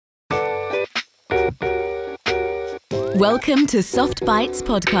Welcome to Soft Bites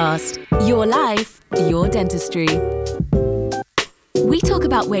Podcast. Your life, your dentistry. We talk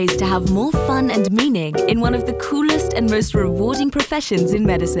about ways to have more fun and meaning in one of the coolest and most rewarding professions in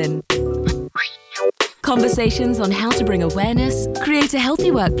medicine. Conversations on how to bring awareness, create a healthy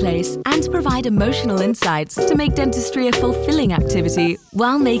workplace, and provide emotional insights to make dentistry a fulfilling activity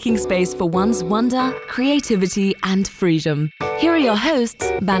while making space for one's wonder, creativity, and freedom. Here are your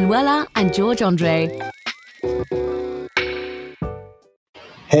hosts, Manuela and George Andre.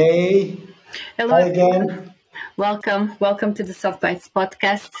 Hey, Hello, hi again. welcome to the Soft Bites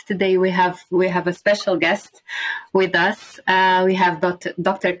podcast. Today we have a special guest with us. We have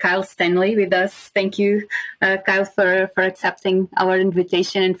Dr. Kyle Stanley with us. Thank you, Kyle, for accepting our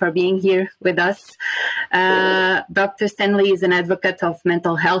invitation and for being here with us. Dr. Stanley is an advocate of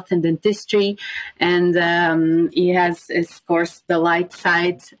mental health and dentistry, and he has his course, The Light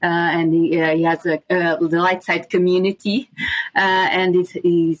Side, and he has the Light Side community, and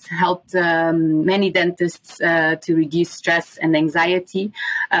he's helped many dentists to reduce stress and anxiety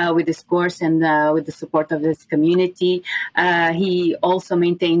with this course and with the support of his community. He also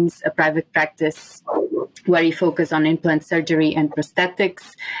maintains a private practice where he focuses on implant surgery and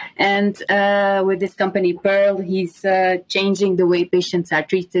prosthetics. And with this company, Pearl, he's changing the way patients are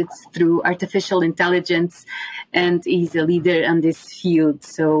treated through artificial intelligence, and he's a leader in this field.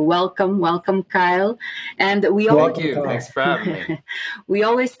 So welcome, Kyle. And Thank you. Thanks for having me. We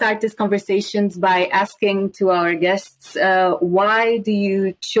always start these conversations by asking to our guests, why do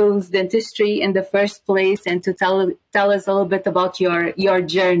you choose dentistry in the first place, and to tell us a little bit about your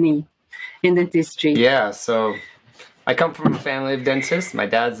journey in dentistry. Yeah, so I come from a family of dentists. My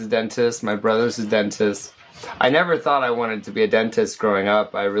dad's a dentist. My brother's a dentist. I never thought I wanted to be a dentist growing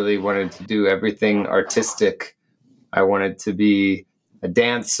up. I really wanted to do everything artistic. I wanted to be a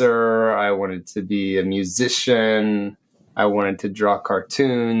dancer. I wanted to be a musician. I wanted to draw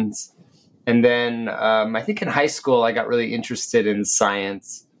cartoons. And then I think in high school, I got really interested in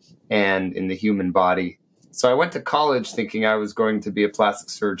science and in the human body. So I went to college thinking I was going to be a plastic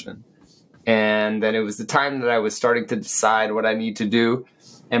surgeon. And then it was the time that I was starting to decide what I need to do.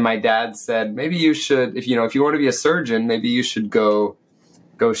 And my dad said, maybe you should, if you want to be a surgeon, maybe you should go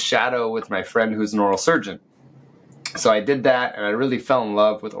shadow with my friend who's an oral surgeon. So I did that, and I really fell in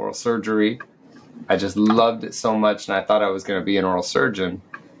love with oral surgery. I just loved it so much, and I thought I was going to be an oral surgeon.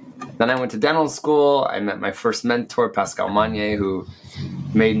 Then I went to dental school. I met my first mentor, Pascal Magnier, who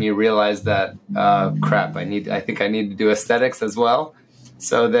made me realize that, I think I need to do aesthetics as well.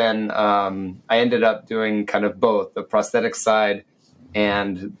 So then I ended up doing kind of both, the prosthetic side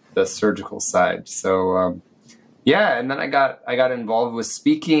and the surgical side. So and then I got involved with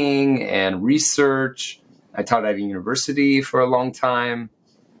speaking and research. I taught at a university for a long time.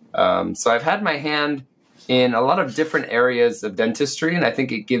 So I've had my hand in a lot of different areas of dentistry, and I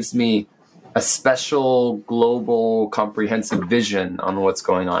think it gives me a special, global, comprehensive vision on what's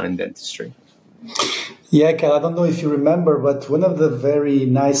going on in dentistry. Yeah, Kel, I don't know if you remember, but one of the very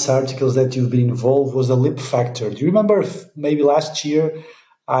nice articles that you've been involved was the lip factor. Do you remember maybe last year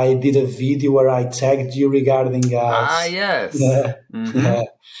I did a video where I tagged you regarding... yes. Yeah. Mm-hmm. Yeah.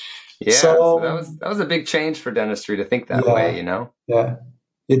 Yeah, so that was a big change for dentistry to think that way, Yeah.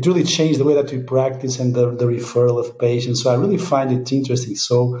 It really changed the way that we practice and the referral of patients. So I really find it interesting.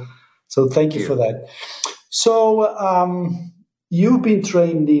 So thank you for that. So you've been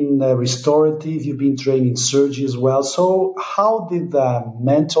trained in restorative, you've been trained in surgery as well. So how did the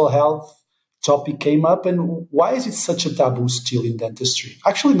mental health topic came up, and why is it such a taboo still in dentistry?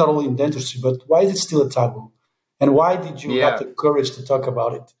 Actually, not only in dentistry, but why is it still a taboo? And why did you have the courage to talk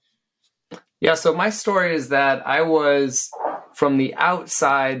about it? Yeah, so my story is that I was, from the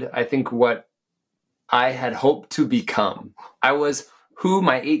outside, I think what I had hoped to become. I was who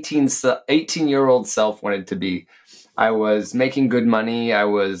my 18-year-old self wanted to be. I was making good money. I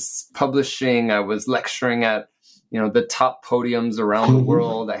was publishing. I was lecturing at, the top podiums around the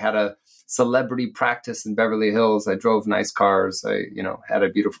world. I had a celebrity practice in Beverly Hills. I drove nice cars. I, had a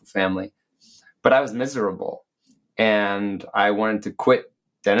beautiful family. But I was miserable, and I wanted to quit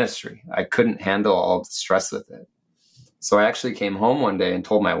dentistry. I couldn't handle all the stress with it. So I actually came home one day and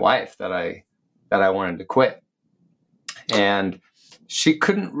told my wife that I wanted to quit. And she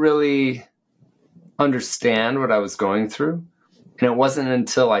couldn't really understand what I was going through. And it wasn't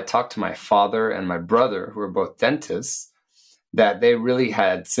until I talked to my father and my brother, who are both dentists, that they really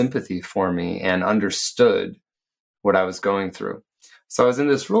had sympathy for me and understood what I was going through. So I was in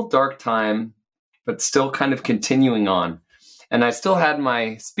this real dark time, but still kind of continuing on. And I still had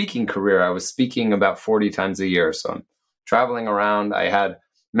my speaking career. I was speaking about 40 times a year. So I'm traveling around. I had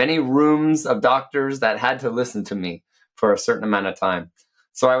many rooms of doctors that had to listen to me for a certain amount of time.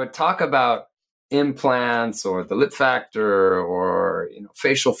 So I would talk about implants or the lip factor or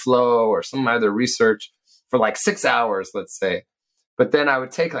facial flow or some other research for like 6 hours, let's say. But then I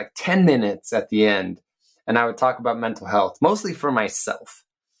would take like 10 minutes at the end and I would talk about mental health, mostly for myself,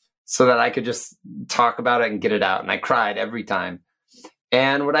 so that I could just talk about it and get it out. And I cried every time.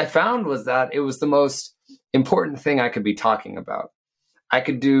 And what I found was that it was the most important thing I could be talking about. I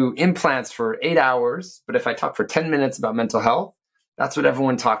could do implants for 8 hours, but if I talk for 10 minutes about mental health, that's what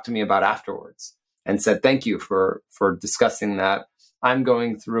everyone talked to me about afterwards and said, thank you for discussing that. I'm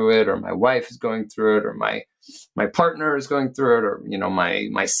going through it, or my wife is going through it, or my partner is going through it, or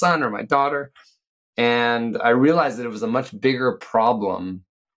my son or my daughter. And I realized that it was a much bigger problem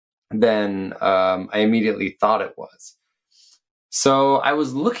than I immediately thought it was. So I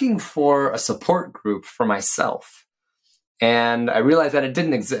was looking for a support group for myself, and I realized that it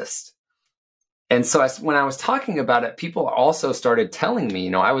didn't exist. And so when I was talking about it, people also started telling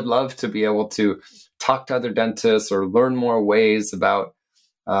me, I would love to be able to talk to other dentists or learn more ways about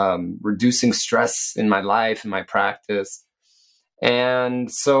reducing stress in my life and my practice. And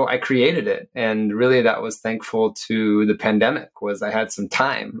so I created it. And really that was thankful to the pandemic. Was I had some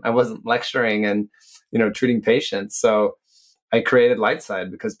time. I wasn't lecturing and, treating patients. So I created Lightside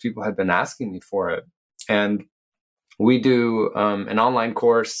because people had been asking me for it. And we do an online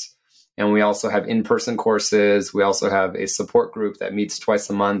course, and we also have in-person courses. We also have a support group that meets twice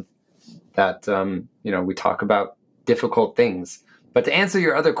a month that, we talk about difficult things. But to answer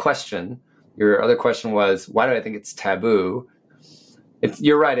your other question was, why do I think it's taboo?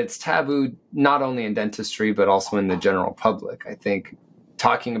 You're right. It's taboo, not only in dentistry, but also in the general public. I think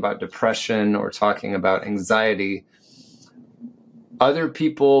talking about depression or talking about anxiety, other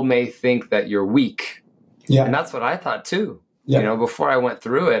people may think that you're weak. Yeah. And that's what I thought too. Yeah. Before I went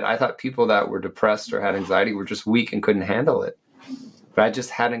through it, I thought people that were depressed or had anxiety were just weak and couldn't handle it. But I just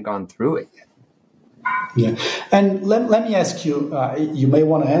hadn't gone through it yet. Yeah. And let me ask you, you may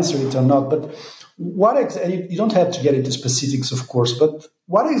want to answer it or not, but you don't have to get into specifics, of course, but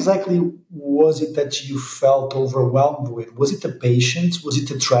what exactly was it that you felt overwhelmed with? Was it the patients? Was it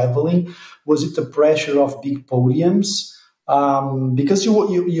the traveling? Was it the pressure of big podiums? Because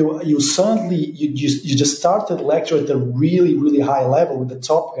you suddenly just started lecture at a really, really high level with the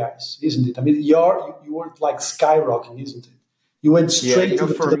top guys, isn't it? I mean, you were like skyrocketing, isn't it? You went straight to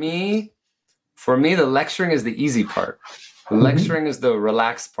the... For me, the lecturing is the easy part. The lecturing is the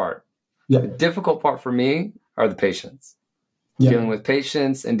relaxed part. Yeah. The difficult part for me are the patients. Yeah. Dealing with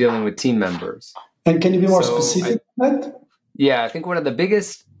patients and dealing with team members. And can you be more specific on that? Yeah, I think one of the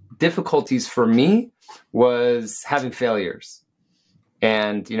biggest difficulties for me was having failures.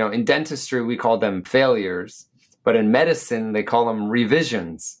 And, in dentistry, we call them failures, but in medicine, they call them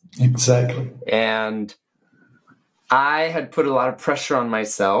revisions. Exactly. And I had put a lot of pressure on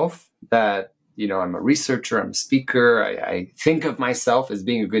myself that, I'm a researcher, I'm a speaker, I think of myself as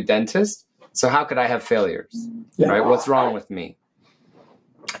being a good dentist. So how could I have failures? Yeah. Right? What's wrong with me?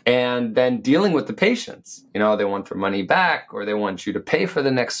 And then dealing with the patients, they want their money back, or they want you to pay for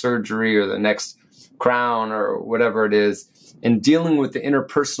the next surgery or the next crown or whatever it is, and dealing with the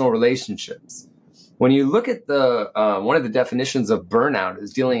interpersonal relationships. When you look at one of the definitions of burnout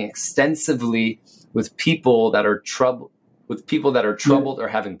is dealing extensively with people that are troubled or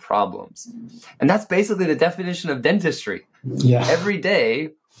having problems. And that's basically the definition of dentistry. Yeah. Every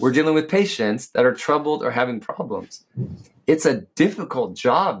day we're dealing with patients that are troubled or having problems. It's a difficult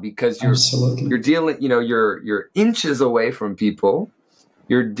job because you're dealing, you're inches away from people.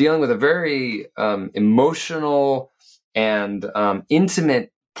 You're dealing with a very emotional and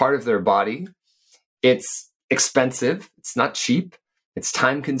intimate part of their body. It's expensive. It's not cheap. It's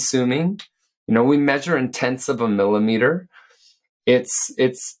time consuming. We measure in tenths of a millimeter.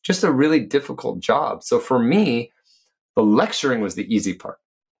 It's just a really difficult job. So for me, the lecturing was the easy part.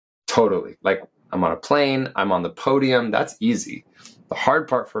 Totally. Like, I'm on a plane, I'm on the podium, that's easy. The hard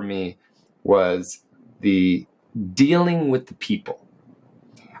part for me was the dealing with the people.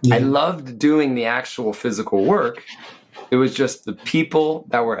 Yeah. I loved doing the actual physical work. It was just the people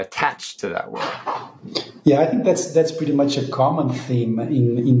that were attached to that work. Yeah, I think that's pretty much a common theme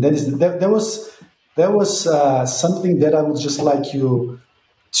in dentistry. There was something that I would just like you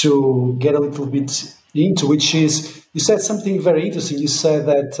to get a little bit into, which is, you said something very interesting. You said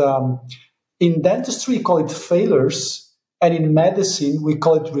that in dentistry, we call it failures, and in medicine, we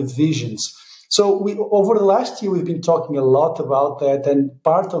call it revisions. So over the last year, we've been talking a lot about that, and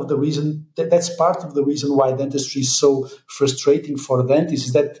that's part of the reason why dentistry is so frustrating for dentists,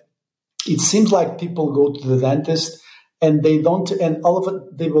 is that it seems like people go to the dentist and they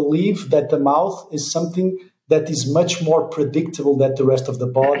believe that the mouth is something that is much more predictable than the rest of the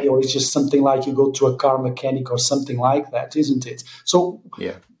body, or it's just something like you go to a car mechanic or something like that, isn't it? So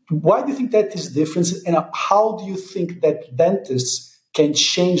why do you think that is different, and how do you think that dentists can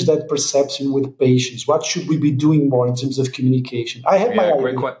change that perception with patients? What should we be doing more in terms of communication? I have my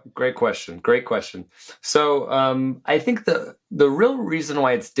idea. Great question. So I think the real reason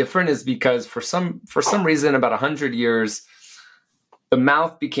why it's different is because for some reason, about 100 years, the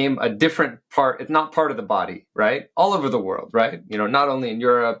mouth became a different part. It's not part of the body, right? All over the world, right? Not only in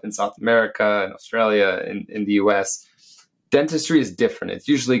Europe, in South America, in Australia, in the US, dentistry is different. It's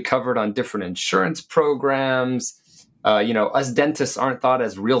usually covered on different insurance programs. Us dentists aren't thought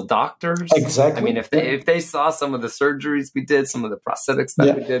as real doctors. Exactly. I mean, if they saw some of the surgeries we did, some of the prosthetics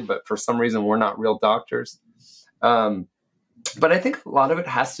that we did, but for some reason we're not real doctors. But I think a lot of it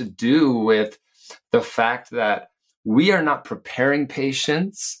has to do with the fact that we are not preparing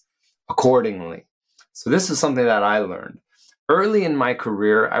patients accordingly. So this is something that I learned. Early in my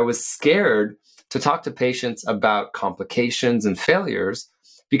career, I was scared to talk to patients about complications and failures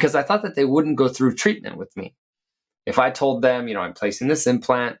because I thought that they wouldn't go through treatment with me. If I told them, I'm placing this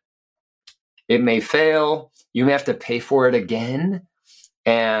implant, it may fail, you may have to pay for it again,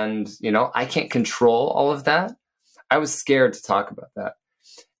 and, I can't control all of that. I was scared to talk about that.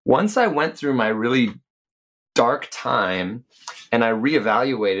 Once I went through my really dark time and I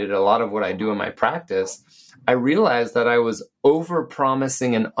reevaluated a lot of what I do in my practice, I realized that I was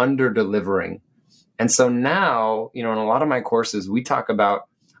over-promising and under-delivering. And so now, in a lot of my courses, we talk about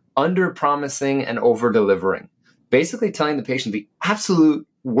under-promising and over-delivering. Basically telling the patient the absolute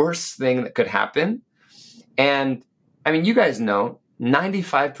worst thing that could happen. And I mean, you guys know,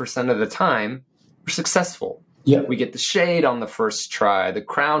 95% of the time, we're successful. Yeah. We get the shade on the first try, the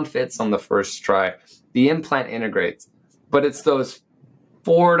crown fits on the first try, the implant integrates. But it's those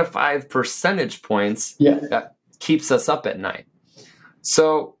 4 to 5 percentage points that keeps us up at night.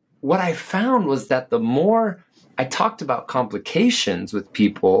 So what I found was that the more I talked about complications with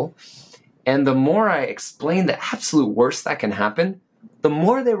people, and the more I explained the absolute worst that can happen, the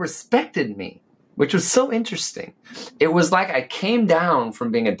more they respected me, which was so interesting. It was like I came down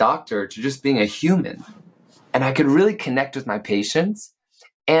from being a doctor to just being a human, and I could really connect with my patients,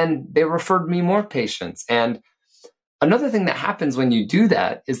 and they referred me more patients. And another thing that happens when you do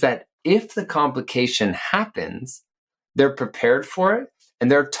that is that if the complication happens, they're prepared for it,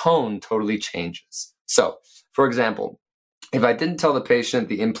 and their tone totally changes. So, for example, if I didn't tell the patient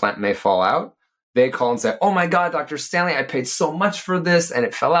the implant may fall out, they call and say, "Oh my God, Dr. Stanley, I paid so much for this and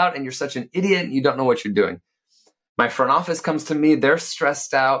it fell out and you're such an idiot and you don't know what you're doing." My front office comes to me, they're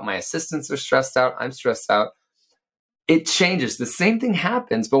stressed out. My assistants are stressed out. I'm stressed out. It changes. The same thing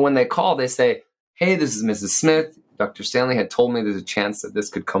happens, but when they call, they say, "Hey, this is Mrs. Smith. Dr. Stanley had told me there's a chance that this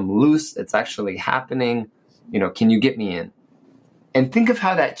could come loose. It's actually happening. Can you get me in?" And think of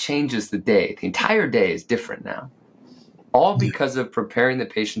how that changes the day. The entire day is different now. All because of preparing the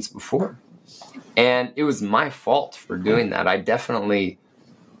patients before. And it was my fault for doing that. I definitely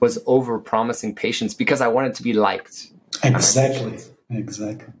was over-promising patients because I wanted to be liked. Exactly.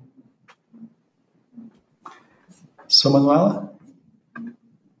 So, Manuela?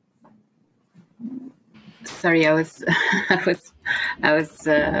 Sorry, I was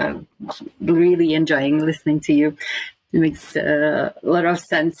really enjoying listening to you. It makes a lot of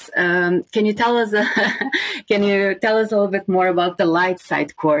sense. Can you tell us a little bit more about the Light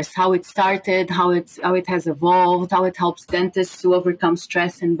Side course? How it started, how it has evolved, how it helps dentists to overcome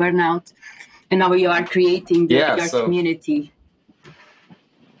stress and burnout, and how you are creating your community?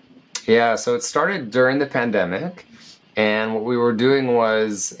 Yeah, so it started during the pandemic, and what we were doing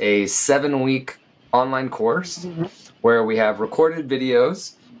was a 7-week online course where we have recorded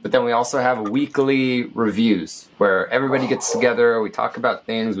videos. But then we also have weekly reviews where everybody gets together, we talk about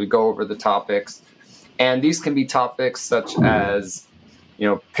things, we go over the topics. And these can be topics such as,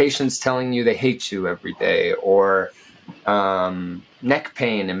 patients telling you they hate you every day, or neck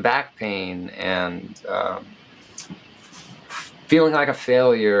pain and back pain, and feeling like a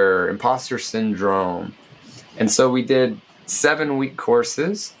failure, imposter syndrome. And so we did 7-week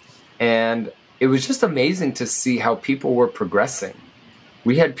courses, and it was just amazing to see how people were progressing.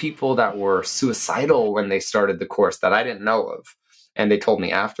 We had people that were suicidal when they started the course that I didn't know of, and they told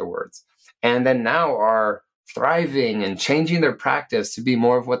me afterwards. And then now are thriving and changing their practice to be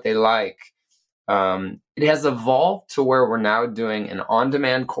more of what they like. It has evolved to where we're now doing an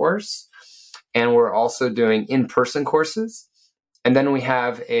on-demand course, and we're also doing in-person courses. And then we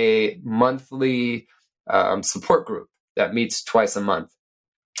have a monthly support group that meets twice a month.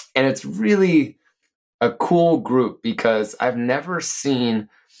 And it's really a cool group because I've never seen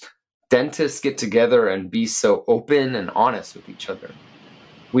dentists get together and be so open and honest with each other.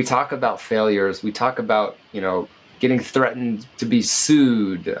 We talk about failures. We talk about, getting threatened to be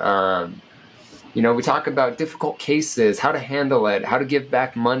sued. We talk about difficult cases, how to handle it, how to give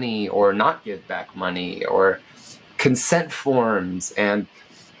back money or not give back money, or consent forms. And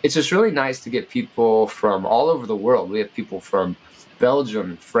it's just really nice to get people from all over the world. We have people from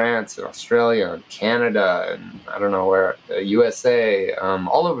Belgium, France, and Australia, and Canada, and I don't know where, USA,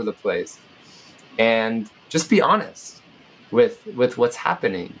 all over the place. And just be honest with what's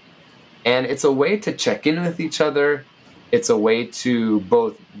happening. And it's a way to check in with each other. It's a way to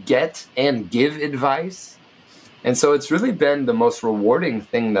both get and give advice. And so it's really been the most rewarding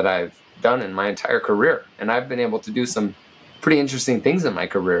thing that I've done in my entire career. And I've been able to do some pretty interesting things in my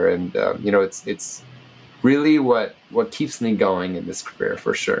career. And, it's really what keeps me going in this career,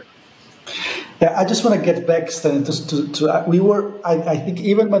 for sure. Yeah, I just want to get back, Stanley, I think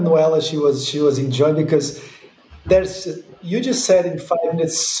even Manuela, she was enjoying, because you just said in 5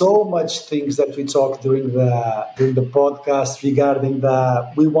 minutes so much things that we talked during the podcast regarding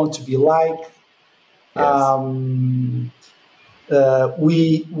we want to be liked. Yes.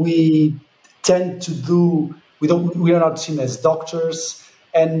 We tend to do, we are not seen as doctors.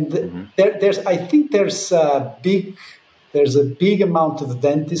 And I think there's a big amount of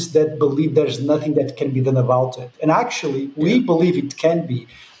dentists that believe there's nothing that can be done about it. And actually, we believe it can be.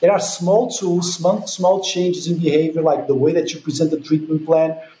 There are small tools, small changes in behavior, like the way that you present the treatment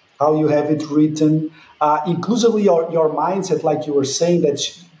plan, how you have it written, inclusively your mindset, like you were saying, that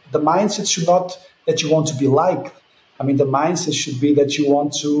the mindset should not that you want to be liked. I mean, the mindset should be that you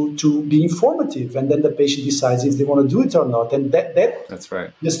want to be informative, and then the patient decides if they want to do it or not. And that's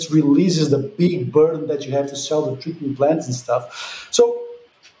right. Just releases the big burden that you have to sell the treatment plans and stuff. So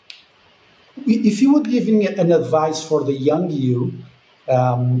if you would give me an advice for the young you,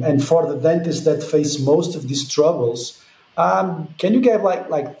 and for the dentists that face most of these troubles, can you give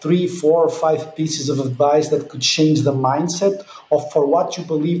like 3, 4, or 5 pieces of advice that could change the mindset for what you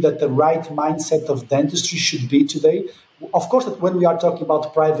believe that the right mindset of dentistry should be today? Of course, when we are talking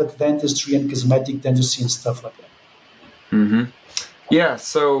about private dentistry and cosmetic dentistry and stuff like that. Mm-hmm. Yeah.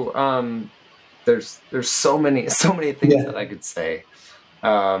 So there's so many things that I could say.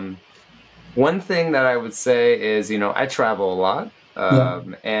 One thing that I would say is, I travel a lot.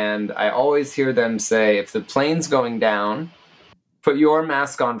 And I always hear them say, if the plane's going down, put your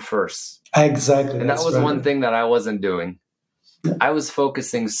mask on first. Exactly. And that was one thing that I wasn't doing. Yeah. I was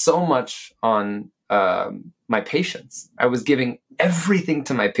focusing so much on my patients. I was giving everything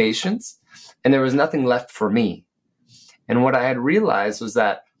to my patients, and there was nothing left for me. And what I had realized was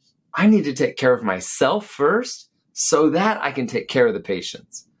that I need to take care of myself first so that I can take care of the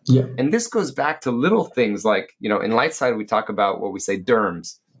patients. Yeah. And this goes back to little things like, in Lightside, we talk about what we say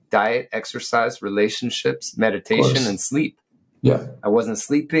DERMS: diet, exercise, relationships, meditation, and sleep. Yeah. I wasn't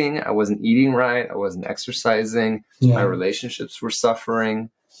sleeping. I wasn't eating right. I wasn't exercising. Yeah. My relationships were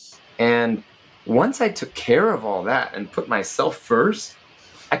suffering. And once I took care of all that and put myself first,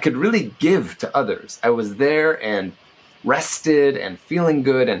 I could really give to others. I was there and rested and feeling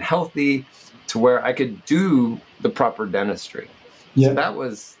good and healthy to where I could do the proper dentistry. Yeah. So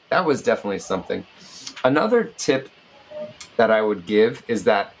that was definitely something. Another tip that I would give is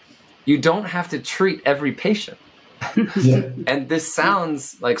that you don't have to treat every patient. Yeah. And this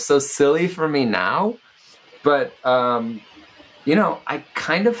sounds like so silly for me now, but I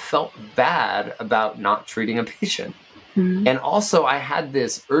kind of felt bad about not treating a patient. Mm-hmm. And also I had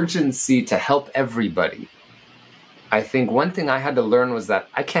this urgency to help everybody. I think one thing I had to learn was that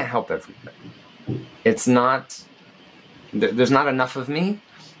I can't help everybody. There's not enough of me,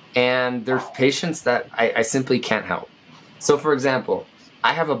 and there's patients that I simply can't help. So for example,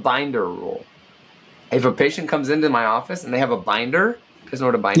 I have a binder rule. If a patient comes into my office and they have a binder, you guys know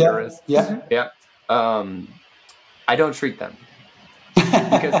what a binder is? Yeah. Yeah. I don't treat them.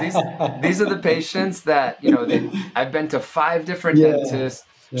 Because these are the patients that, I've been to 5 different dentists.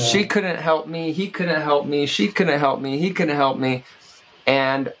 Yeah. She couldn't help me. He couldn't help me. She couldn't help me. He couldn't help me.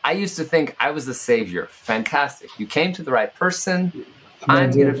 And I used to think I was the savior. Fantastic. You came to the right person.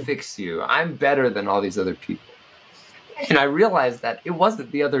 I'm going to fix you. I'm better than all these other people. And I realized that it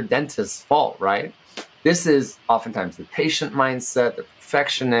wasn't the other dentist's fault, right? This is oftentimes the patient mindset, the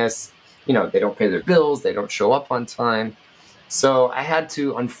perfectionists. They don't pay their bills. They don't show up on time. So I had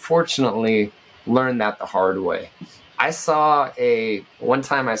to, unfortunately, learn that the hard way. One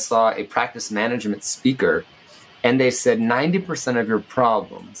time I saw a practice management speaker, and they said 90% of your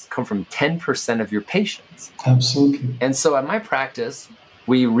problems come from 10% of your patients. Absolutely. And so at my practice,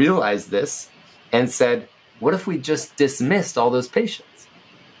 we realized this and said, what if we just dismissed all those patients?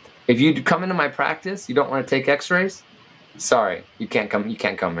 If you come into my practice, you don't want to take x-rays, sorry, you can't come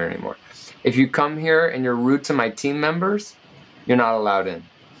here anymore. If you come here and you're rude to my team members, you're not allowed in.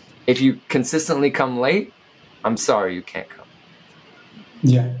 If you consistently come late, I'm sorry, you can't come.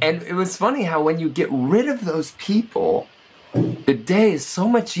 Yeah. And it was funny how when you get rid of those people, the day is so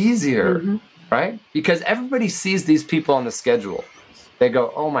much easier, right? Because everybody sees these people on the schedule. They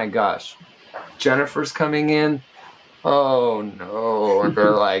go, oh my gosh, Jennifer's coming in. Oh no. And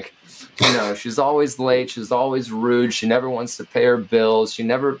they're like, she's always late. She's always rude. She never wants to pay her bills. She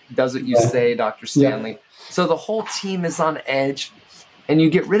never does what you say, Dr. Stanley. So the whole team is on edge, and you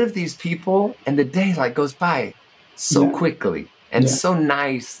get rid of these people and the day goes by so quickly and so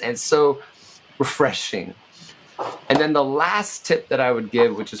nice and so refreshing. And then the last tip that I would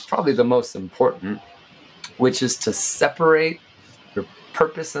give, which is probably the most important, which is to separate your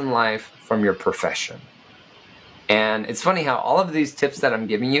purpose in life from your profession. And it's funny how all of these tips that I'm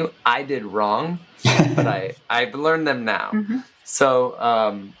giving you, I did wrong, but I've learned them now.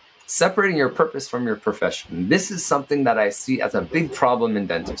 So separating your purpose from your profession. This is something that I see as a big problem in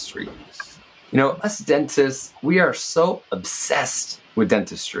dentistry. Us dentists, we are so obsessed with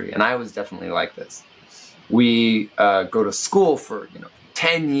dentistry, and I was definitely like this. We go to school for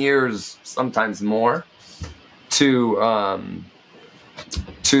 10 years, sometimes more, to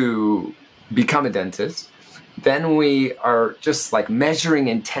become a dentist. Then we are just measuring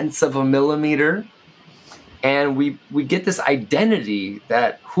in tenths of a millimeter, and we get this identity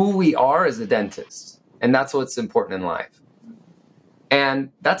that who we are as a dentist, and that's what's important in life.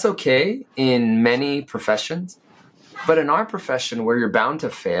 And that's okay in many professions, but in our profession where you're bound to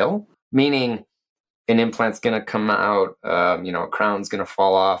fail, meaning an implant's going to come out, a crown's going to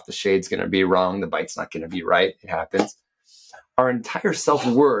fall off, the shade's going to be wrong, the bite's not going to be right, it happens. Our entire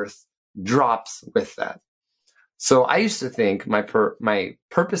self-worth drops with that. So I used to think my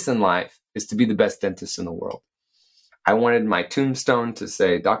purpose in life is to be the best dentist in the world. I wanted my tombstone to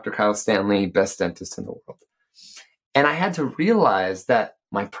say, Dr. Kyle Stanley, best dentist in the world. And I had to realize that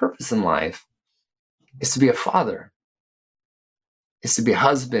my purpose in life is to be a father, is to be a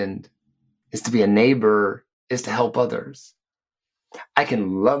husband, is to be a neighbor, is to help others. I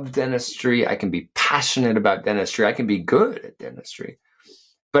can love dentistry. I can be passionate about dentistry. I can be good at dentistry.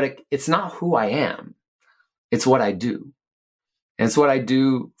 But it's not who I am. It's what I do. And it's what I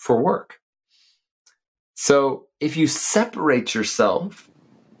do for work. So if you separate yourself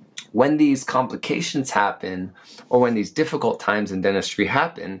when these complications happen or when these difficult times in dentistry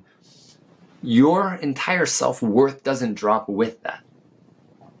happen, your entire self-worth doesn't drop with that.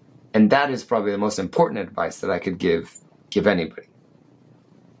 And that is probably the most important advice that I could give anybody.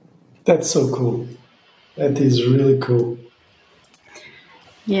 That's so cool. That is really cool.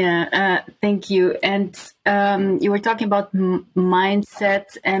 Yeah, thank you. And you were talking about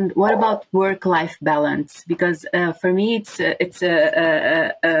mindset, and what about work-life balance? Because for me, it's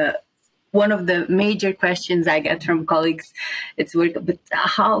one of the major questions I get from colleagues. It's work, but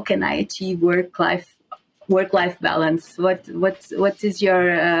how can I achieve work-life balance? What is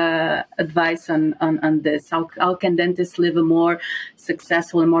your advice on this? How can dentists live a more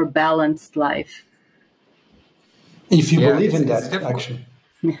successful and more balanced life? If you believe in that, actually.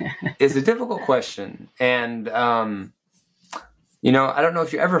 It's a difficult question. And, I don't know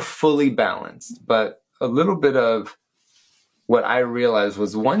if you're ever fully balanced, but a little bit of what I realized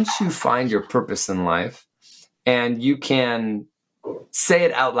was once you find your purpose in life and you can say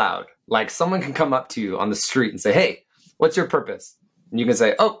it out loud, like someone can come up to you on the street and say, hey, what's your purpose? And you can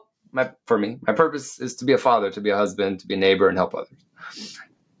say, my purpose is to be a father, to be a husband, to be a neighbor, and help others.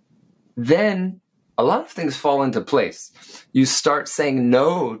 Then a lot of things fall into place. You start saying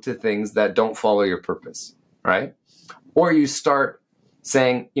no to things that don't follow your purpose, right? Or you start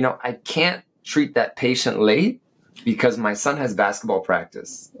saying, I can't treat that patient late because my son has basketball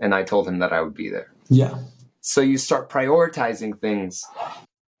practice and I told him that I would be there. Yeah. So you start prioritizing things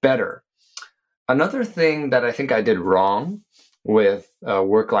better. Another thing that I think I did wrong with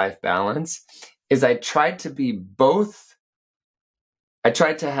work-life balance is I tried to be both. I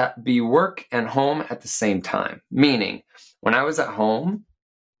tried to be work and home at the same time. Meaning, when I was at home,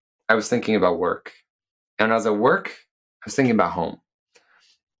 I was thinking about work. And when I was at work, I was thinking about home.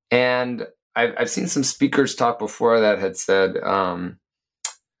 And I've seen some speakers talk before that had said,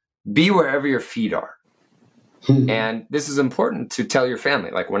 be wherever your feet are. And this is important to tell your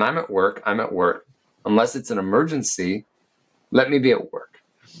family. Like when I'm at work, I'm at work. Unless it's an emergency, let me be at work.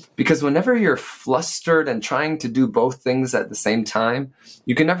 Because whenever you're flustered and trying to do both things at the same time,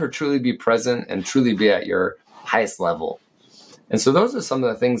 you can never truly be present and truly be at your highest level. And so those are some of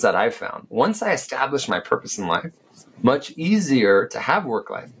the things that I found. Once I established my purpose in life, much easier to have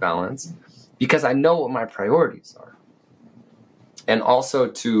work-life balance because I know what my priorities are. And also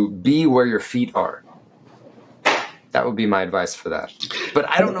to be where your feet are. That would be my advice for that. But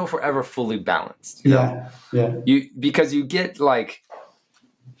I don't know if we're ever fully balanced. You know? Because you get like,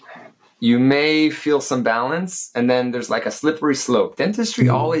 you may feel some balance and then there's like a slippery slope. Dentistry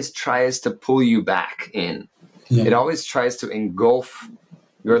always tries to pull you back in. It always tries to engulf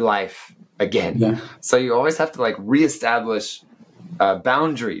your life again. So you always have to like reestablish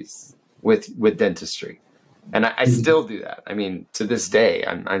boundaries with dentistry. And I still do that. I mean, to this day,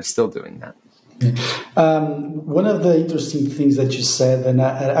 I'm still doing that. One of the interesting things that you said, and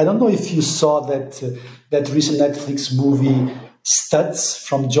I don't know if you saw that recent Netflix movie, Stutz,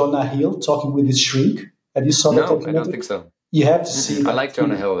 from Jonah Hill, talking with his shrink. Have you saw that? No, I don't think so. You have to see it. I like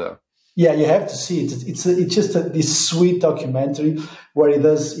Jonah Hill, though. Yeah, you have to see it. It's just this sweet documentary where he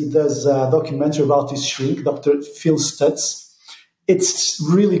does a documentary about his shrink, Dr. Phil Stutz. It's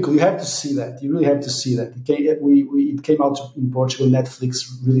really cool. You have to see that. You really have to see that. It came out in Portugal, Netflix,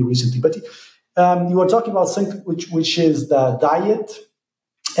 really recently. But you were talking about something which is the diet,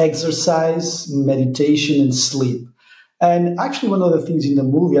 exercise, meditation, and sleep. And actually, one of the things in the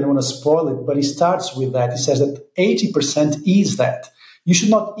movie, I don't want to spoil it, but it starts with that. It says that 80% is that. You should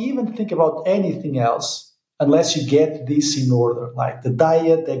not even think about anything else unless you get this in order, like the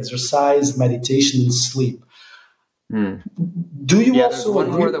diet, exercise, meditation, and sleep. Do you also there's one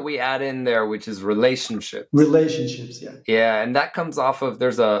more that we add in there, which is relationships. Relationships, yeah. Yeah, and that comes off of,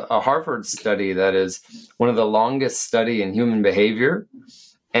 there's a Harvard study that is one of the longest study in human behavior.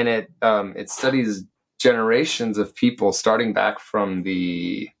 And it studies generations of people starting back from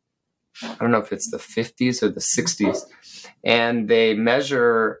I don't know if it's the 50s or the 60s. And they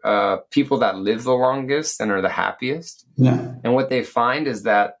measure people that live the longest and are the happiest. Yeah. And what they find is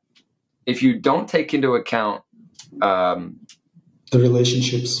that if you don't take into account the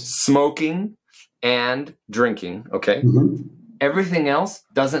relationships, smoking and drinking, okay? Everything else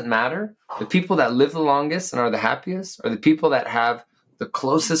doesn't matter. The people that live the longest and are the happiest are the people that have the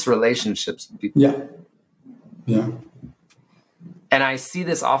closest relationships with people. Yeah. And I see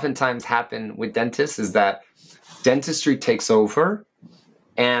this oftentimes happen with dentists, is that dentistry takes over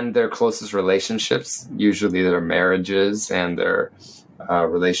and their closest relationships, usually their marriages and their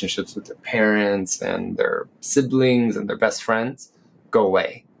relationships with their parents and their siblings and their best friends, go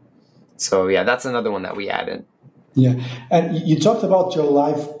away. So yeah, that's another one that we add in. Yeah. And you talked about your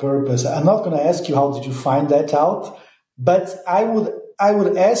life purpose. I'm not going to ask you how did you find that out, but I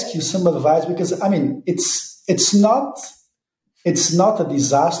would ask you some advice, because I mean, it's not a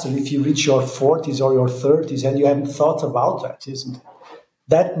disaster if you reach your 40s or your 30s and you haven't thought about that, isn't it?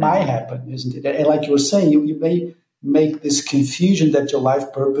 That might happen, isn't it? And like you were saying, you may make this confusion that your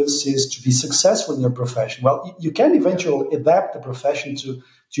life purpose is to be successful in your profession. Well, you can eventually adapt the profession to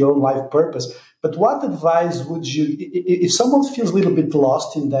your own life purpose. But what advice would you, if someone feels a little bit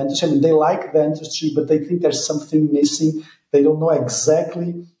lost in dentistry, I mean, they like dentistry, but they think there's something missing, they don't know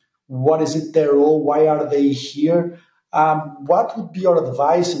exactly what is it their role, why are they here? What would be your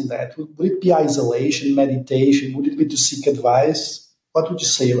advice in that? Would it be isolation, meditation? Would it be to seek advice? What would you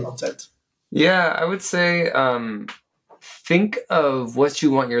say about that? Yeah, I would say think of what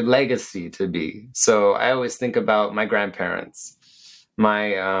you want your legacy to be. So I always think about my grandparents.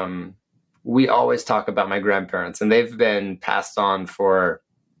 We always talk about my grandparents, and they've been passed on for,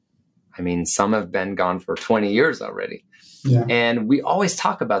 I mean, some have been gone for 20 years already. Yeah. And we always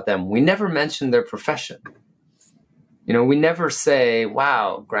talk about them. We never mention their profession. You know, we never say,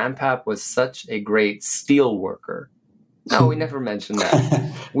 wow, Grandpap was such a great steel worker. No, we never mention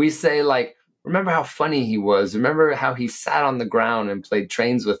that. We say, like, remember how funny he was. Remember how he sat on the ground and played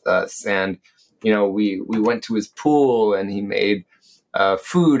trains with us. And, you know, we went to his pool and he made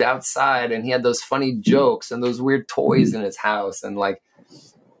food outside, and he had those funny jokes and those weird toys in his house. And like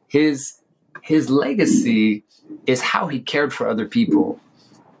his legacy is how he cared for other people.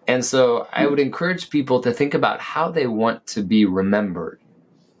 And so I would encourage people to think about how they want to be remembered.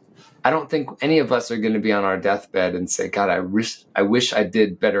 I don't think any of us are going to be on our deathbed and say, God, I wish I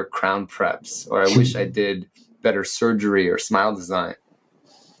did better crown preps, or I wish I did better surgery or smile design.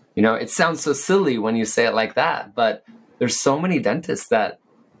 You know, it sounds so silly when you say it like that, but there's so many dentists that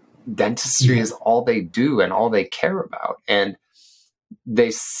dentistry is all they do and all they care about. And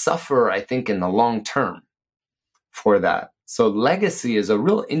they suffer, I think, in the long term for that. So legacy is a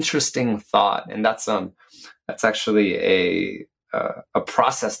real interesting thought. And that's actually a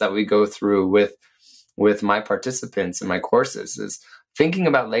process that we go through with my participants in my courses, is thinking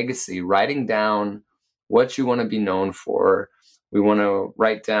about legacy, writing down what you want to be known for, We want to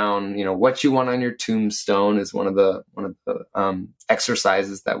write down, what you want on your tombstone is one of the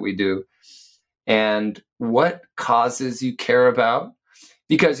exercises that we do. And what causes you care about?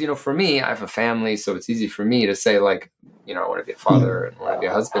 Because, for me, I have a family, so it's easy for me to say, like, I want to be a father and I want to be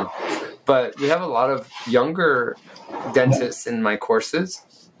a husband. But we have a lot of younger dentists in my courses,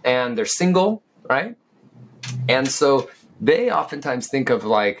 and they're single, right? And so they oftentimes think of,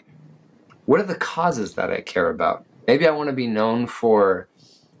 like, what are the causes that I care about? Maybe I want to be known for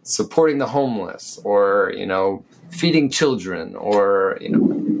supporting the homeless, or, feeding children, or,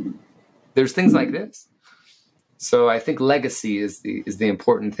 there's things like this. So I think legacy is the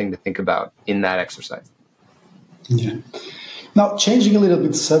important thing to think about in that exercise. Yeah. Now, changing a little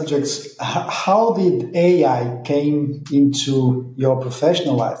bit subjects, how did AI came into your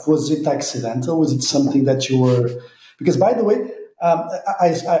professional life? Was it accidental? Was it something that you were... Because, by the way,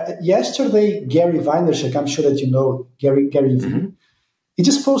 yesterday, Gary Vaynerchuk, I'm sure that you know Gary V, he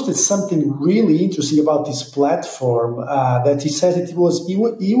just posted something really interesting about this platform, that he said he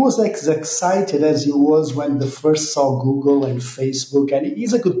was as excited as he was when he first saw Google and Facebook, and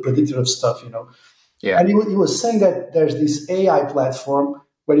he's a good predictor of stuff, Yeah. And he was saying that there's this AI platform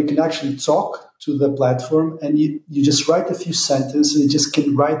where you can actually talk to the platform, and you just write a few sentences, and you just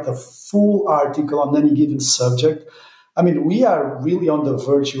can write a full article on any given subject. I mean, we are really on the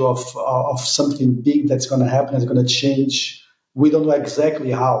verge of something big that's going to happen, that's going to change. We don't know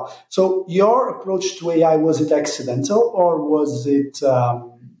exactly how. So your approach to AI, was it accidental, or was it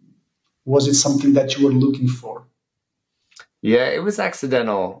something that you were looking for? Yeah, it was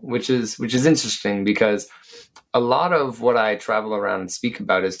accidental, which is interesting, because a lot of what I travel around and speak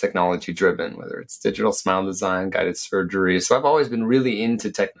about is technology driven, whether it's digital smile design, guided surgery. So I've always been really into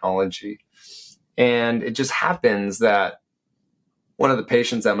technology. And it just happens that one of the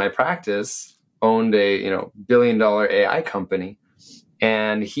patients at my practice owned a billion-dollar AI company,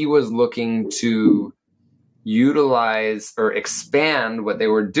 and he was looking to utilize or expand what they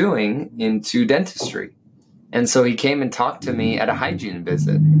were doing into dentistry. And so he came and talked to me at a hygiene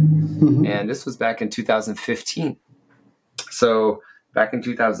visit. And this was back in 2015. So back in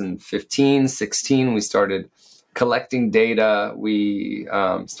 2015, 16, we started collecting data. We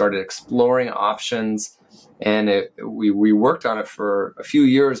started exploring options. And we worked on it for a few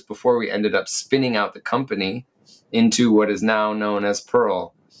years before we ended up spinning out the company into what is now known as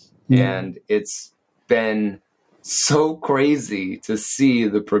Pearl. And it's been so crazy to see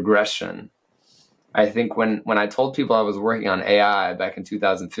the progression. I think when I told people I was working on AI back in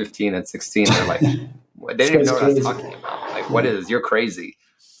 2015 and 16, they're like, they didn't even know what I was talking about. Like, what is, you're crazy.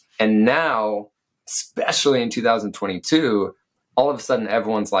 And now, especially in 2022, all of a sudden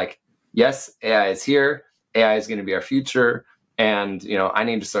everyone's like, yes, AI is here. AI is going to be our future. And, I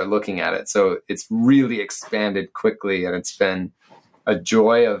need to start looking at it. So it's really expanded quickly. And it's been a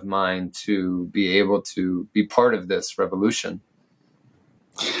joy of mine to be able to be part of this revolution.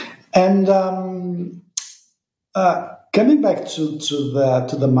 And coming back to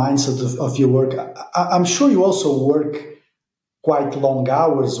the mindset of your work, I'm sure you also work quite long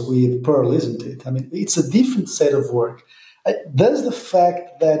hours with Pearl, isn't it? I mean, it's a different set of work. Does the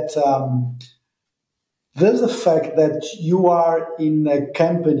fact that you are in a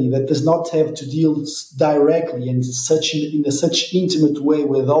company that does not have to deal directly in such intimate way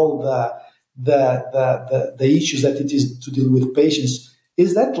with all the issues that it is to deal with patients,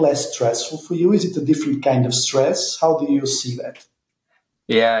 is that less stressful for you? Is it a different kind of stress? How do you see that?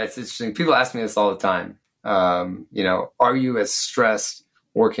 Yeah, it's interesting. People ask me this all the time. Are you as stressed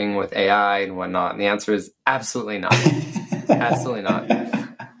working with AI and whatnot? And the answer is absolutely not. Absolutely not.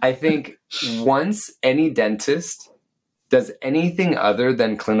 I think once any dentist does anything other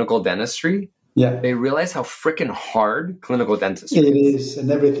than clinical dentistry, they realize how freaking hard clinical dentistry is. It is,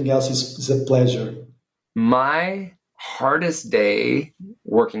 and everything else is a pleasure. My hardest day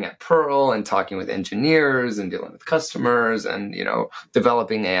working at Pearl and talking with engineers and dealing with customers and,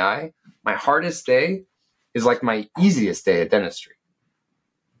 developing AI, my hardest day is like my easiest day at dentistry.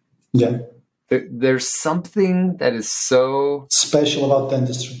 Yeah. There's something that is so special about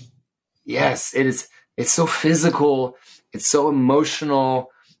dentistry. Yes, it is. It's so physical. It's so emotional.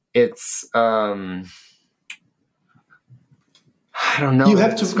 It's, I don't know. You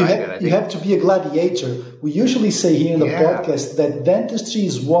have to be a gladiator. We usually say here in the podcast that dentistry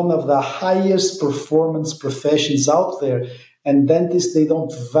is one of the highest performance professions out there, and dentists, they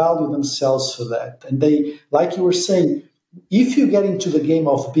don't value themselves for that. And they, like you were saying, if you get into the game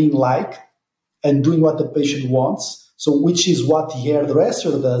of being liked and doing what the patient wants, so which is what the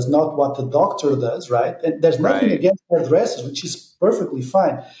hairdresser does, not what the doctor does, right? And there's nothing against hairdressers, which is perfectly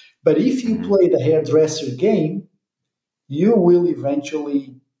fine. But if you play the hairdresser game, you will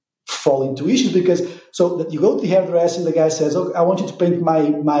eventually fall into issues because so that you go to the hairdresser and the guy says, "Okay, I want you to paint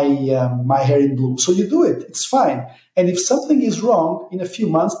my hair in blue." So you do it; it's fine. And if something is wrong, in a few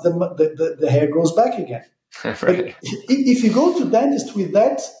months, the hair grows back again. Right. But if you go to dentist with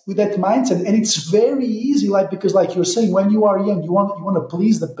that mindset, and it's very easy, like because like you're saying, when you are young, you want to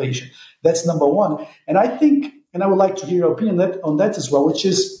please the patient. That's number one. And I think, and I would like to hear your opinion on that as well, which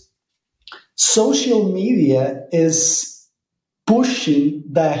is social media is pushing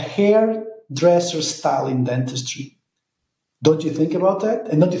the hairdresser style in dentistry. Don't you think about that?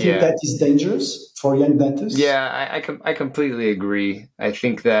 And don't you think that is dangerous for young dentists? Yeah, I completely agree. I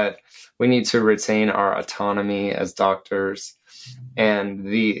think that we need to retain our autonomy as doctors, and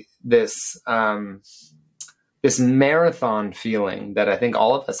this marathon feeling that I think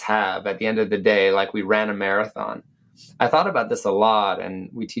all of us have at the end of the day, like we ran a marathon. I thought about this a lot, and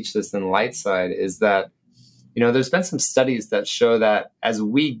we teach this in Lightside, is that, there's been some studies that show that as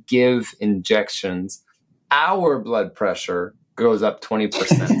we give injections, our blood pressure goes up 20%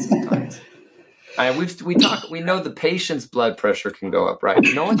 sometimes. We know the patient's blood pressure can go up, right?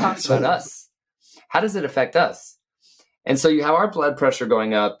 No one talks about us. How does it affect us? And so you have our blood pressure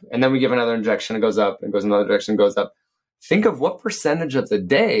going up, and then we give another injection, it goes up, and goes another injection, goes up. Think of what percentage of the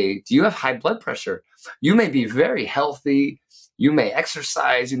day do you have high blood pressure? You may be very healthy, you may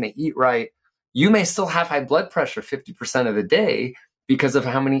exercise, you may eat right, you may still have high blood pressure 50% of the day because of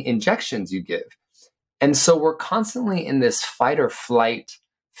how many injections you give. And so we're constantly in this fight or flight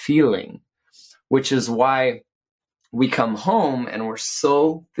feeling, which is why we come home and we're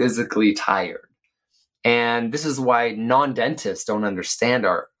so physically tired. And this is why non-dentists don't understand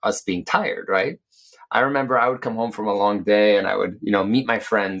us being tired, right? I remember I would come home from a long day and I would, meet my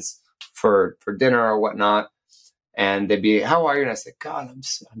friends for dinner or whatnot. And they'd be, "How are you?" And I said, "God, I'm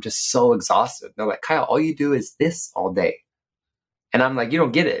just so exhausted." And they're like, "Kyle, all you do is this all day." And I'm like, "You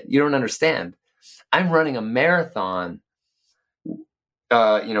don't get it. You don't understand. I'm running a marathon,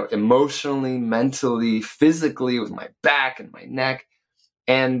 emotionally, mentally, physically, with my back and my neck."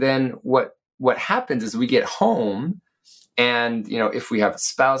 And then what happens is we get home and, if we have a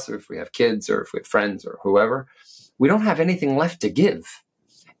spouse or if we have kids or if we have friends or whoever, we don't have anything left to give.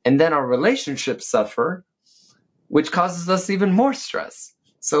 And then our relationships suffer, which causes us even more stress.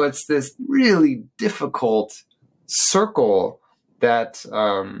 So it's this really difficult circle that,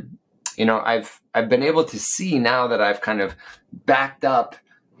 I've been able to see now that I've kind of backed up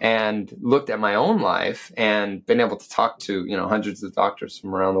and looked at my own life and been able to talk to, hundreds of doctors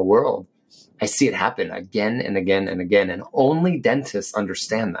from around the world. I see it happen again and again and again, and only dentists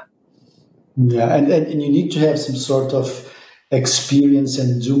understand that. Yeah, and you need to have some sort of experience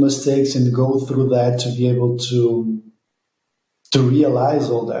and do mistakes and go through that to be able to realize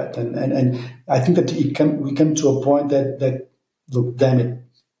all that. And I think that we come to a point that look, damn it,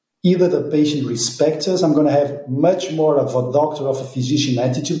 either the patient respects us, I'm going to have much more of a doctor, of a physician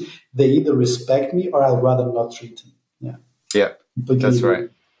attitude. They either respect me or I'd rather not treat them. Yeah, that's right.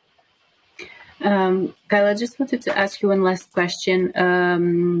 Kyle, I just wanted to ask you one last question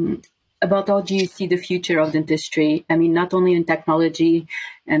about how do you see the future of dentistry? I mean, not only in technology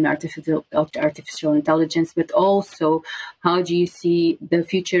and artificial intelligence, but also how do you see the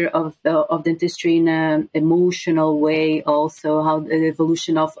future of dentistry in an emotional way? Also, how the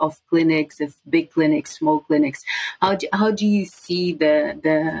evolution of clinics, of big clinics, small clinics. How do you see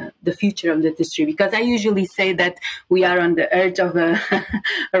the future of dentistry? Because I usually say that we are on the edge of a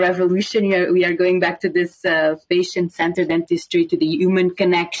revolution. We are going back to this patient-centered dentistry, to the human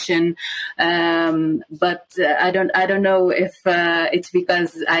connection. But I don't know if it's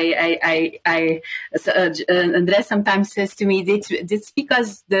because André sometimes says to me, it's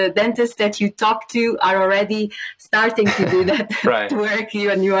because the dentists that you talk to are already starting to do that right. work,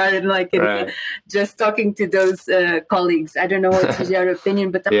 and you are just talking to those colleagues. I don't know what is your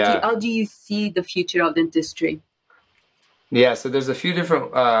opinion, but how do you see the future of dentistry? Yeah, so there's a few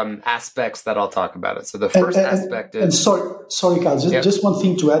different aspects that I'll talk about it. So the first aspect is... And sorry, Kyle, just one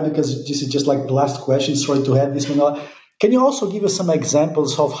thing to add, because this is just like the last question. Sorry to have this one. Can you also give us some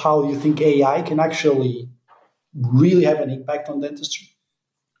examples of how you think AI can actually really have an impact on dentistry?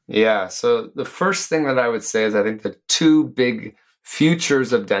 Yeah, so the first thing that I would say is I think the two big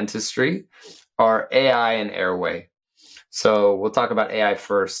futures of dentistry are AI and airway. So we'll talk about AI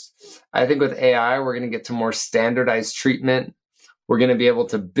first. I think with AI, we're going to get to more standardized treatment. We're going to be able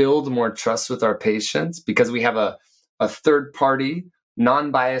to build more trust with our patients because we have a third-party,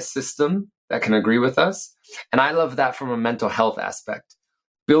 non-biased system that can agree with us. And I love that from a mental health aspect.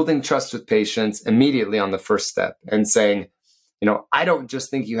 Building trust with patients immediately on the first step and saying, I don't just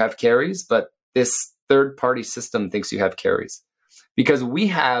think you have caries, but the third-party system thinks you have caries. Because we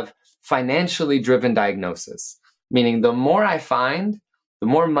have financially driven diagnosis, meaning the more I find, the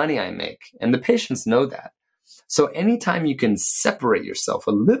more money I make. And the patients know that. So anytime you can separate yourself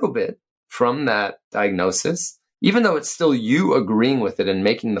a little bit from that diagnosis, even though it's still you agreeing with it and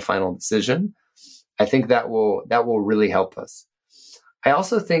making the final decision, I think that will really help us. I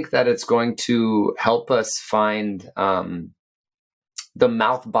also think that it's going to help us find the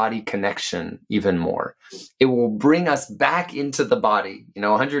mouth-body connection even more. It will bring us back into the body.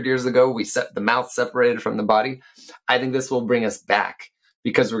 100 years ago, the mouth separated from the body. I think this will bring us back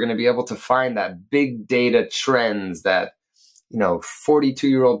because we're going to be able to find that big data trends that,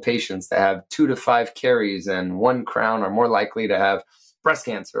 42-year-old patients that have 2 to 5 caries and 1 crown are more likely to have breast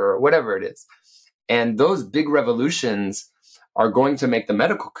cancer or whatever it is. And those big revolutions are going to make the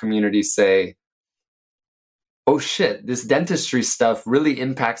medical community say, oh shit, this dentistry stuff really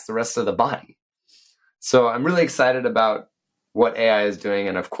impacts the rest of the body. So I'm really excited about what AI is doing.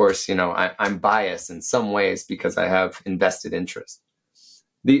 And of course, I'm biased in some ways because I have invested interest.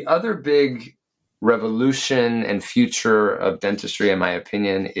 The other big revolution and future of dentistry, in my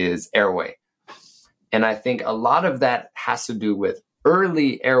opinion, is airway. And I think a lot of that has to do with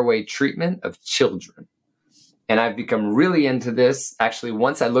early airway treatment of children. And I've become really into this. Actually,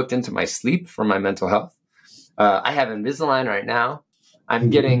 once I looked into my sleep for my mental health. I have Invisalign right now.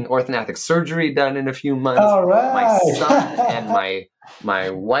 I'm getting orthodontic surgery done in a few months. All right. My son and my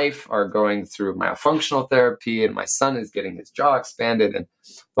wife are going through myofunctional therapy, and my son is getting his jaw expanded and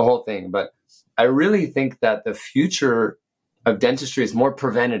the whole thing. But I really think that the future of dentistry is more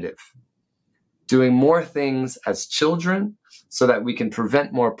preventative, doing more things as children so that we can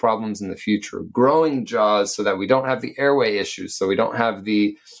prevent more problems in the future, growing jaws so that we don't have the airway issues, so we don't have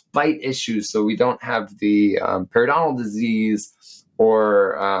the bite issues, so we don't have the periodontal disease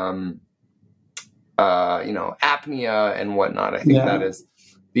or apnea and whatnot. I think that is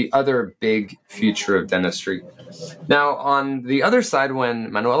the other big future of dentistry. Now, on the other side, when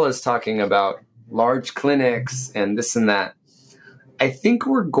Manuela is talking about large clinics and this and that, I think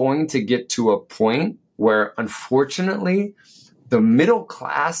we're going to get to a point where, unfortunately, the middle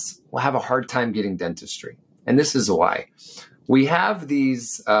class will have a hard time getting dentistry. And this is why. We have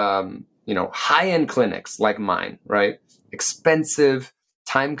these, high-end clinics like mine, right? Expensive,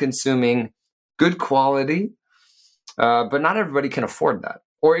 time-consuming, good quality, but not everybody can afford that.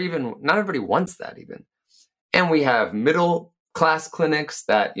 Or even, not everybody wants that even. And we have middle-class clinics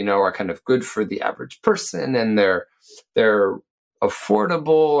that, are kind of good for the average person, and they're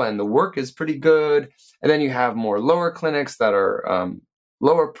affordable and the work is pretty good. And then you have more lower clinics that are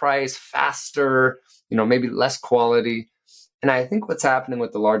lower price, faster, maybe less quality. And I think what's happening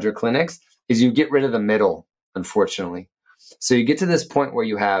with the larger clinics is you get rid of the middle, unfortunately. So you get to this point where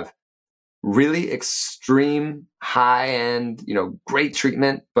you have really extreme, high-end, great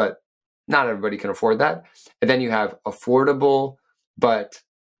treatment, but not everybody can afford that. And then you have affordable, but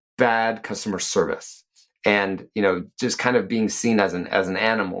bad customer service. And, just kind of being seen as an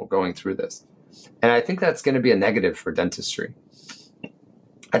animal going through this. And I think that's going to be a negative for dentistry.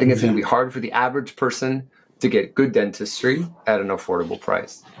 I think it's going to be hard for the average person to get good dentistry at an affordable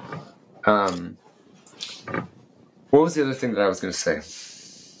price. What was the other thing that I was going to say?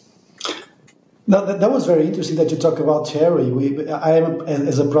 No, that was very interesting that you talk about Terry. I am,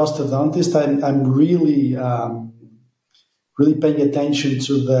 as a prosthodontist, I'm really paying attention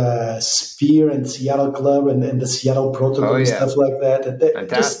to the Spear and Seattle Club and the Seattle Protocol and stuff like that.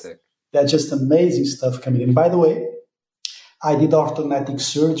 Fantastic. That's just amazing stuff coming in. By the way, I did orthodontic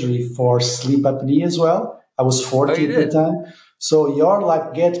surgery for sleep apnea as well. I was 40 at the time. So you're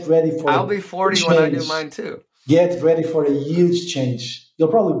like, get ready for I'll be 40 when I do mine too. Get ready for a huge change. You'll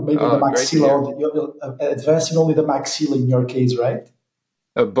probably maybe the maxilla, you're advancing only the maxilla in your case, right?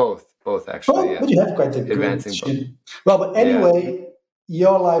 Both actually. But you have quite a good chin. Well, but anyway,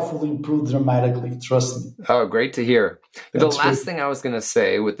 your life will improve dramatically. Trust me. Oh, great to hear. The last thing I was going to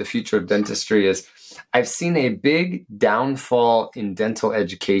say with the future of dentistry is I've seen a big downfall in dental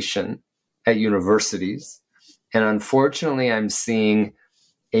education at universities. And unfortunately, I'm seeing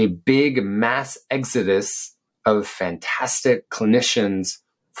a big mass exodus of fantastic clinicians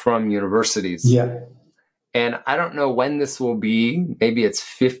from universities. Yeah. And I don't know when this will be. Maybe it's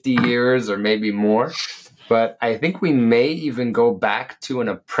 50 years or maybe more. But I think we may even go back to an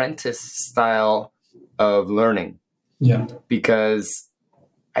apprentice style of learning. Yeah. Because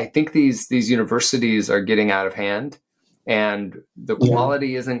I think these universities are getting out of hand and the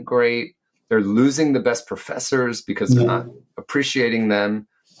quality isn't great. They're losing the best professors because they're not appreciating them.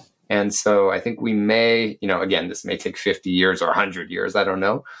 And so I think we may, again, this may take 50 years or 100 years, I don't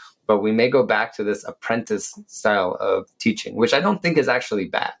know. but we may go back to this apprentice style of teaching, which I don't think is actually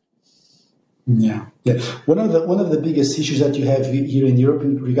bad. Yeah. One of the biggest issues that you have here in Europe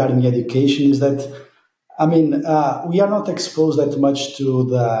regarding education is that, I mean, we are not exposed that much to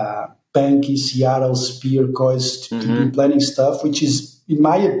the Pankey, Seattle, Spear, Coist, keeping planning stuff, which is, in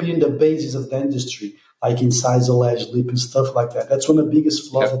my opinion, the basis of dentistry, like incisal edge, lip, and stuff like that. That's one of the biggest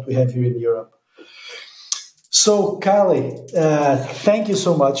flaws that we have here in Europe. So, Kylie, thank you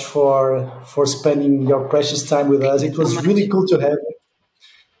so much for spending your precious time with us. It was really cool to have you.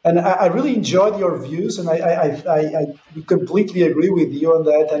 And I really enjoyed your views, and I completely agree with you on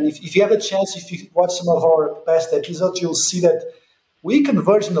that. And if you have a chance, if you watch some of our past episodes, you'll see that we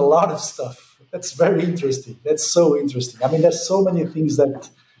converge in a lot of stuff. That's very interesting. That's so interesting. I mean, there's so many things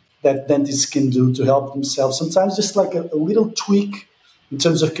that dentists can do to help themselves. Sometimes just like a little tweak in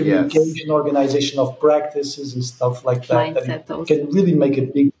terms of communication, organization of practices and stuff like that, that can really make a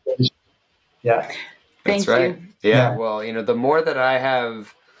big difference. Yeah. That's right. Yeah. Well, the more that I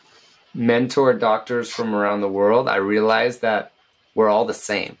have mentor doctors from around the world, I realize that we're all the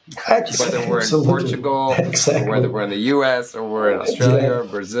same. Whether we're in Portugal, or whether we're in the US, or we're in Australia, or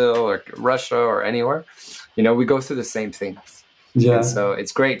Brazil, or Russia, or anywhere, we go through the same things. Yeah. And so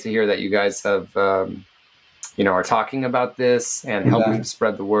it's great to hear that you guys have, are talking about this and helping to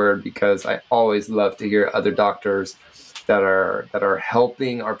spread the word, because I always love to hear other doctors that are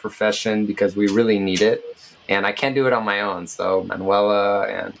helping our profession, because we really need it. And I can't do it on my own. So Manuela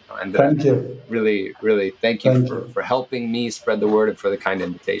and thank you. Really, really thank you for helping me spread the word and for the kind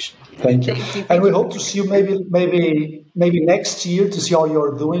invitation. Thank you. And we hope to see you maybe next year to see how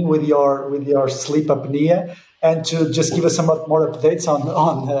you're doing with your sleep apnea, and to just give us some more updates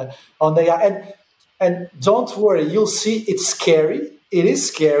on the AI. And don't worry, you'll see it's scary. It is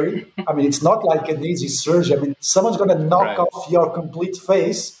scary. I mean, it's not like an easy surgery. I mean, someone's going to knock off your complete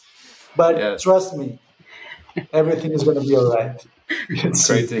face, but trust me, everything is going to be all right.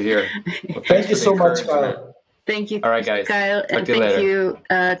 Great to hear. Well, thank you so much, Kyle. Thank you, all right, guys. Kyle, and thank you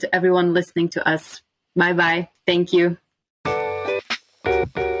to everyone listening to us. Bye-bye. Thank you.